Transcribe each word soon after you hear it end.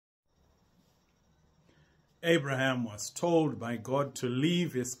Abraham was told by God to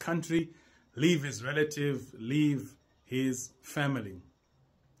leave his country, leave his relative, leave his family.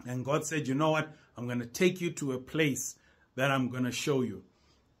 And God said, you know what? I'm going to take you to a place that I'm going to show you.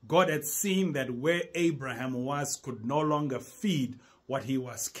 God had seen that where Abraham was could no longer feed what he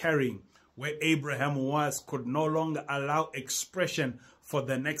was carrying. Where Abraham was could no longer allow expression for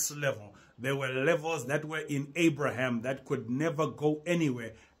the next level. There were levels that were in Abraham that could never go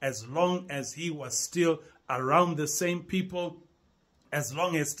anywhere as long as he was still around the same people, as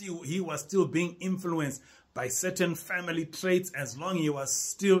long as he was still being influenced by certain family traits, as long as he was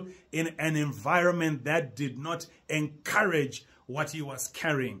still in an environment that did not encourage what he was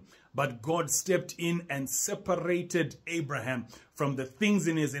carrying. But God stepped in and separated Abraham from the things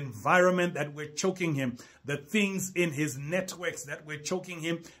in his environment that were choking him, the things in his networks that were choking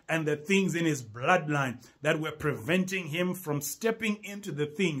him, and the things in his bloodline that were preventing him from stepping into the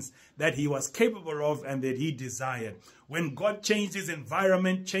things that he was capable of and that he desired. When God changed his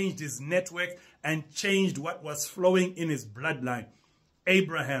environment, changed his network, and changed what was flowing in his bloodline,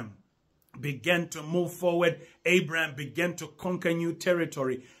 Abraham began to move forward. Abraham began to conquer new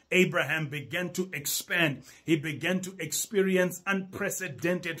territory. Abraham began to expand. He began to experience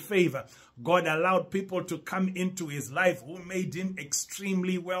unprecedented favor. God allowed people to come into his life who made him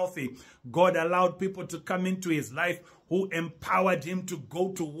extremely wealthy. God allowed people to come into his life who empowered him to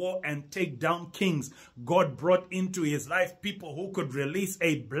go to war and take down kings. God brought into his life people who could release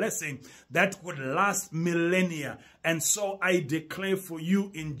a blessing that would last millennia. And so I declare for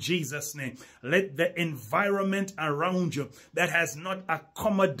you in Jesus' name, let the environment around you that has not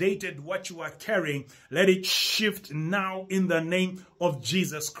accommodated what you are carrying, let it shift now in the name of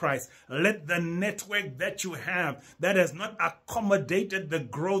Jesus Christ. Let the network that you have that has not accommodated the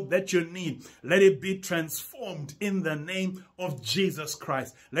growth that you need, let it be transformed in the name of Jesus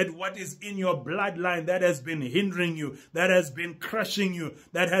Christ. Let what is in your bloodline that has been hindering you, that has been crushing you,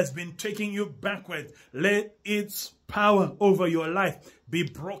 that has been taking you backwards, let its power over your life be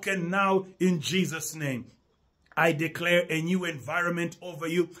broken now in Jesus' name. I declare a new environment over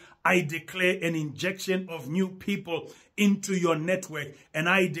you. I declare an injection of new people into your network. And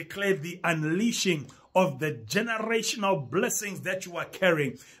I declare the unleashing of the generational blessings that you are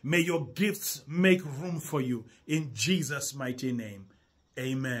carrying. May your gifts make room for you. In Jesus' mighty name.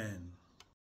 Amen.